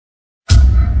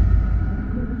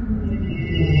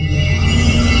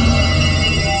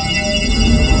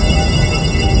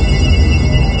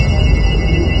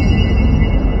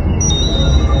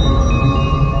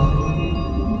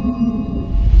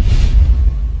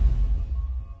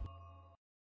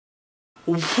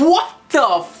What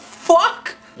the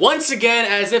fuck? Once again,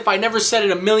 as if I never said it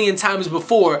a million times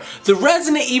before, the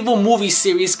Resident Evil movie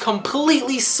series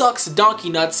completely sucks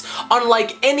donkey nuts,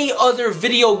 unlike any other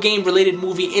video game related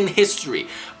movie in history.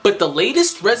 But the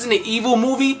latest Resident Evil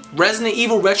movie, Resident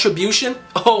Evil Retribution,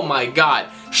 oh my god,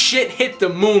 shit hit the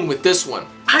moon with this one.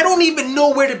 I don't even know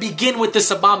where to begin with this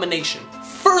abomination.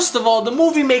 First of all, the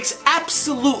movie makes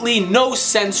absolutely no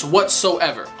sense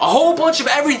whatsoever. A whole bunch of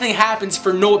everything happens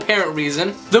for no apparent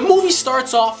reason. The movie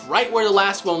starts off right where the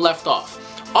last one left off.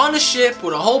 On a ship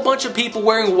with a whole bunch of people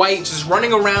wearing white, just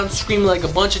running around screaming like a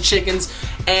bunch of chickens,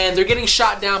 and they're getting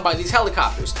shot down by these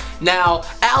helicopters. Now,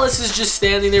 Alice is just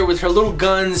standing there with her little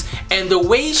guns, and the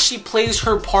way she plays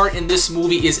her part in this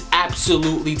movie is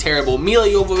absolutely terrible. Milla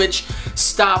Jovovich,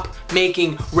 stop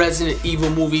making Resident Evil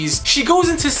movies. She goes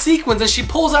into sequence and she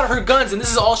pulls out her guns, and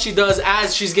this is all she does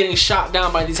as she's getting shot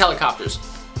down by these helicopters.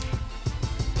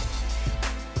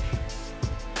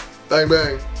 Bang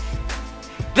bang.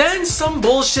 Then some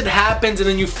bullshit happens, and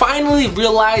then you finally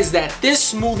realize that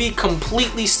this movie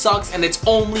completely sucks and it's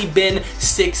only been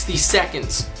 60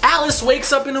 seconds. Alice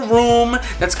wakes up in a room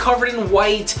that's covered in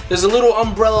white. There's a little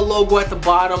umbrella logo at the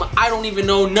bottom. I don't even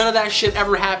know. None of that shit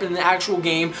ever happened in the actual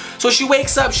game. So she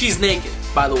wakes up, she's naked,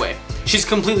 by the way. She's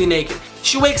completely naked.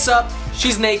 She wakes up,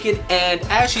 she's naked, and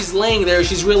as she's laying there,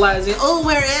 she's realizing, oh,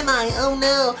 where am I? Oh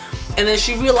no. And then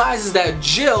she realizes that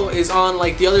Jill is on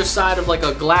like the other side of like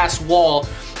a glass wall,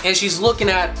 and she's looking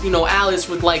at, you know, Alice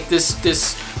with like this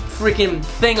freaking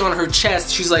thing on her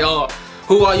chest. She's like, oh,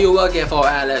 who are you working for,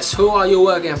 Alice? Who are you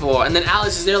working for? And then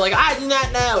Alice is there like, I do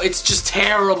not know. It's just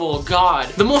terrible, God.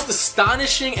 The most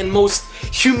astonishing and most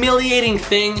humiliating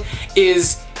thing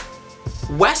is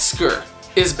Wesker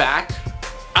is back.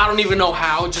 I don't even know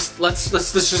how. Just let's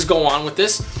just go on with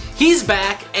this. He's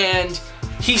back and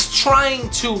he's trying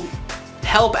to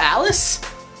help Alice?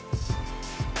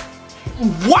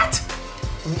 What?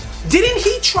 Didn't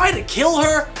he try to kill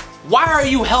her? Why are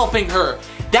you helping her?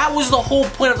 That was the whole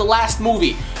point of the last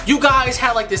movie. You guys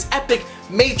had like this epic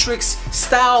Matrix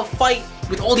style fight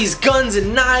with all these guns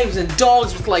and knives and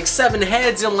dogs with like 7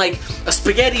 heads and like a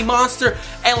spaghetti monster,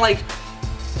 and like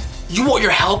you're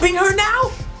helping her now?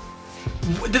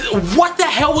 What the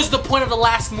hell was the point of the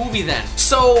last movie then?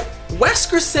 So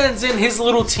Wesker sends in his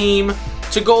little team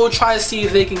to go try to see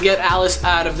if they can get Alice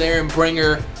out of there and bring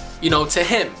her, you know, to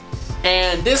him.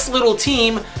 And this little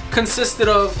team consisted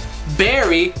of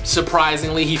Barry,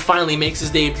 surprisingly, he finally makes his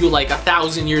debut like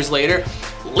 1,000 years later.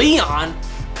 Leon,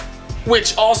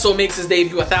 which also makes his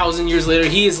debut 1,000 years later,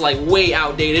 he is like way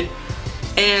outdated.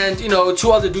 And, you know,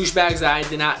 2 other douchebags that I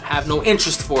did not have no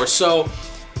interest for. So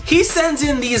he sends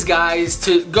in these guys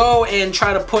to go and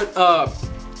try to put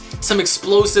some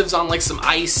explosives on like some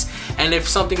ice, and if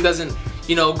something doesn't,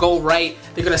 you know, go right,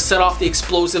 they're gonna set off the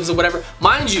explosives or whatever.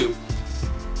 Mind you,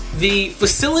 the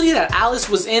facility that Alice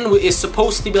was in is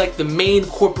supposed to be like the main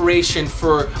corporation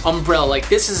for Umbrella. Like,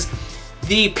 this is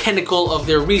the pinnacle of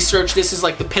their research. This is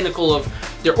like the pinnacle of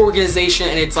their organization,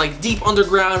 and it's like deep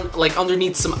underground, like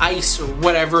underneath some ice or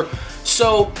whatever.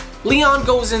 So Leon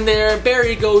goes in there,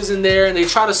 Barry goes in there, and they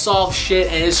try to solve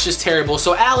shit, and it's just terrible.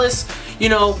 So Alice, you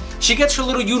know, she gets her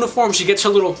little uniform, she gets her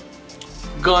little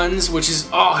guns, which is,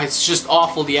 oh, it's just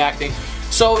awful, the acting.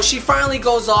 So she finally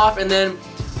goes off, and then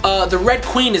the Red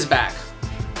Queen is back.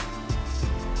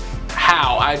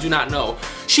 How? I do not know.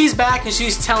 She's back and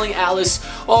she's telling Alice,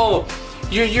 oh,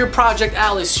 you're Project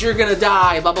Alice, you're gonna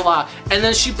die, blah blah blah. And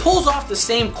then she pulls off the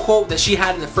same quote that she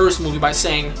had in the first movie by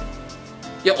saying,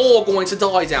 you're all going to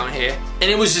die down here.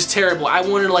 And it was just terrible. I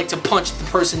wanted like to punch the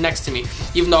person next to me,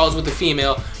 even though I was with the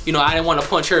female. You know, I didn't want to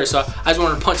punch her, so I just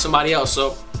wanted to punch somebody else.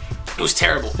 So it was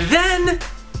terrible. Then,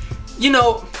 you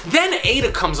know, then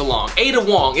Ada comes along, Ada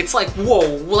Wong. It's like,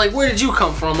 whoa, like, where did you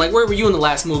come from? Like, where were you in the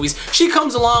last movies? She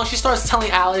comes along, she starts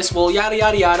telling Alice, well, yada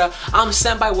yada yada, I'm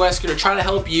sent by Wesker to try to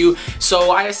help you,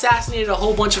 so I assassinated a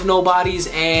whole bunch of nobodies,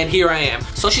 and here I am.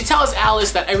 So she tells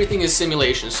Alice that everything is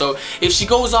simulation, so if she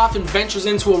goes off and ventures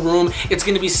into a room, it's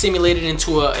going to be simulated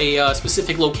into a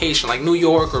specific location, like New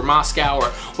York or Moscow or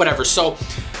whatever. So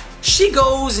she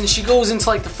goes into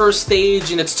like the first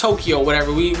stage, and it's Tokyo,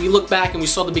 whatever. We look back and we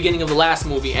saw the beginning of the last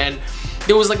movie, and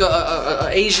there was like a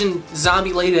Asian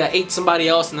zombie lady that ate somebody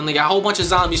else, and then they got a whole bunch of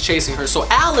zombies chasing her. So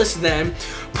Alice then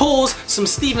pulls some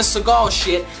Steven Seagal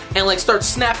shit and like starts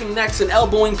snapping necks and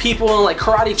elbowing people and like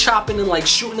karate chopping and like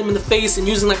shooting them in the face and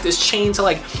using like this chain to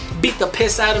like beat the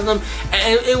piss out of them.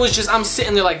 And it was just, I'm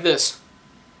sitting there like this.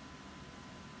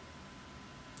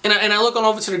 And I look on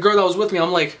over to the girl that was with me,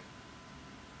 I'm like,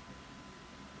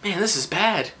 man, this is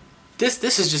bad. This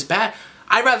is just bad.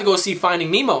 I'd rather go see Finding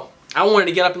Nemo. I wanted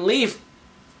to get up and leave.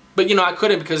 But you know, I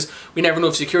couldn't because we never knew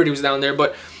if security was down there,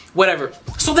 but whatever.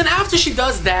 So then after she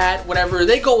does that, whatever,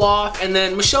 they go off, and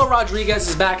then Michelle Rodriguez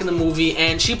is back in the movie,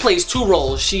 and she plays 2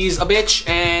 roles. She's a bitch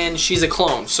and she's a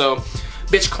clone. So,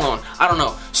 bitch clone. I don't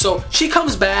know. So she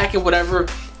comes back and whatever,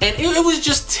 and it was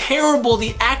just terrible.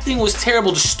 The acting was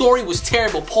terrible. The story was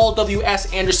terrible. Paul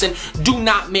W.S. Anderson, do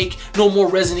not make no more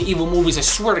Resident Evil movies. I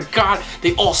swear to God,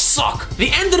 they all suck. The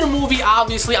end of the movie,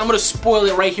 obviously, I'm gonna spoil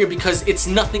it right here because it's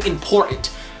nothing important.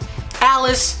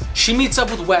 Alice, she meets up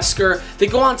with Wesker. They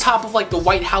go on top of like the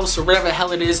White House or whatever the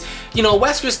hell it is. You know,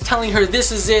 Wesker's telling her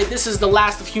this is it. This is the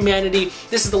last of humanity.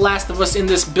 This is the last of us in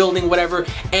this building, whatever.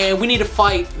 And we need to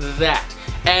fight that.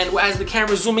 And as the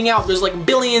camera's zooming out, there's like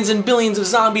billions and billions of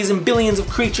zombies and billions of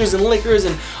creatures and lickers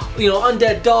and, you know,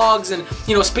 undead dogs and,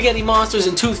 you know, spaghetti monsters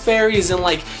and tooth fairies and,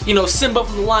 like, you know, Simba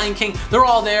from the Lion King. They're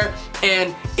all there,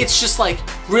 and it's just like,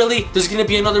 really? There's gonna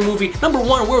be another movie? Number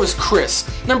 1, where was Chris?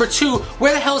 Number 2,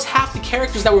 where the hell is half the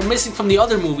characters that were missing from the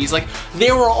other movies? Like,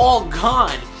 they were all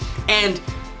gone. And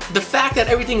the fact that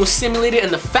everything was simulated,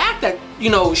 and the fact that, you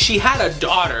know, she had a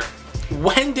daughter.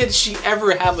 When did she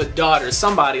ever have a daughter?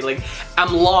 Somebody, like,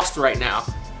 I'm lost right now.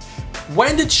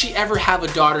 When did she ever have a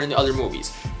daughter in the other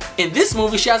movies? In this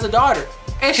movie, she has a daughter,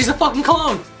 and she's a fucking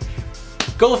clone.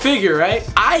 Go figure, right?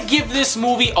 I give this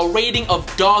movie a rating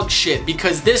of dog shit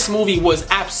because this movie was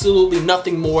absolutely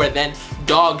nothing more than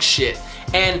dog shit.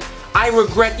 And I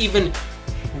regret even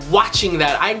watching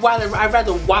that. I'd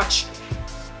rather watch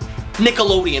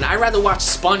Nickelodeon. I'd rather watch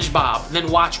SpongeBob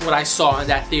than watch what I saw in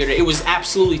that theater. It was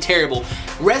absolutely terrible.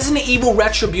 Resident Evil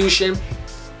Retribution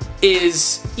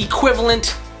is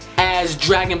equivalent as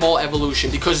Dragon Ball Evolution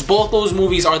because both those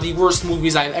movies are the worst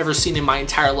movies I've ever seen in my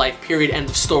entire life, period, end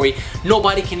of story.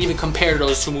 Nobody can even compare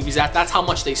those 2 movies. That's how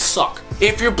much they suck.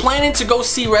 If you're planning to go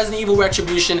see Resident Evil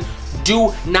Retribution,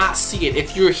 do not see it.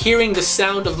 If you're hearing the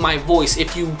sound of my voice,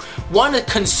 if you want to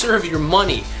conserve your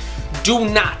money, do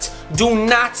not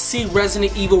see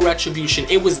Resident Evil Retribution.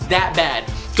 It was that bad.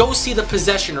 Go see The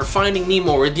Possession or Finding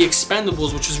Nemo or The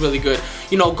Expendables, which was really good.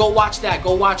 You know, go watch that.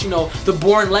 Go watch, you know, The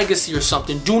Bourne Legacy or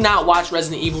something. Do not watch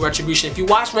Resident Evil Retribution. If you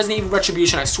watch Resident Evil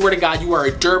Retribution, I swear to God, you are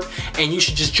a derp and you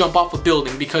should just jump off a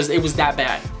building because it was that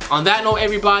bad. On that note,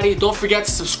 everybody, don't forget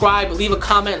to subscribe, leave a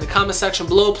comment in the comment section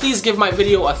below. Please give my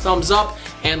video a thumbs up.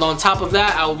 And on top of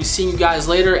that, I will be seeing you guys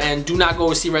later. And do not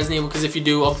go see Resident Evil because if you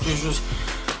do,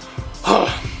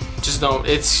 just don't.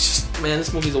 It's just, man,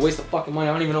 this movie's a waste of fucking money.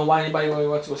 I don't even know why anybody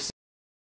wants to go see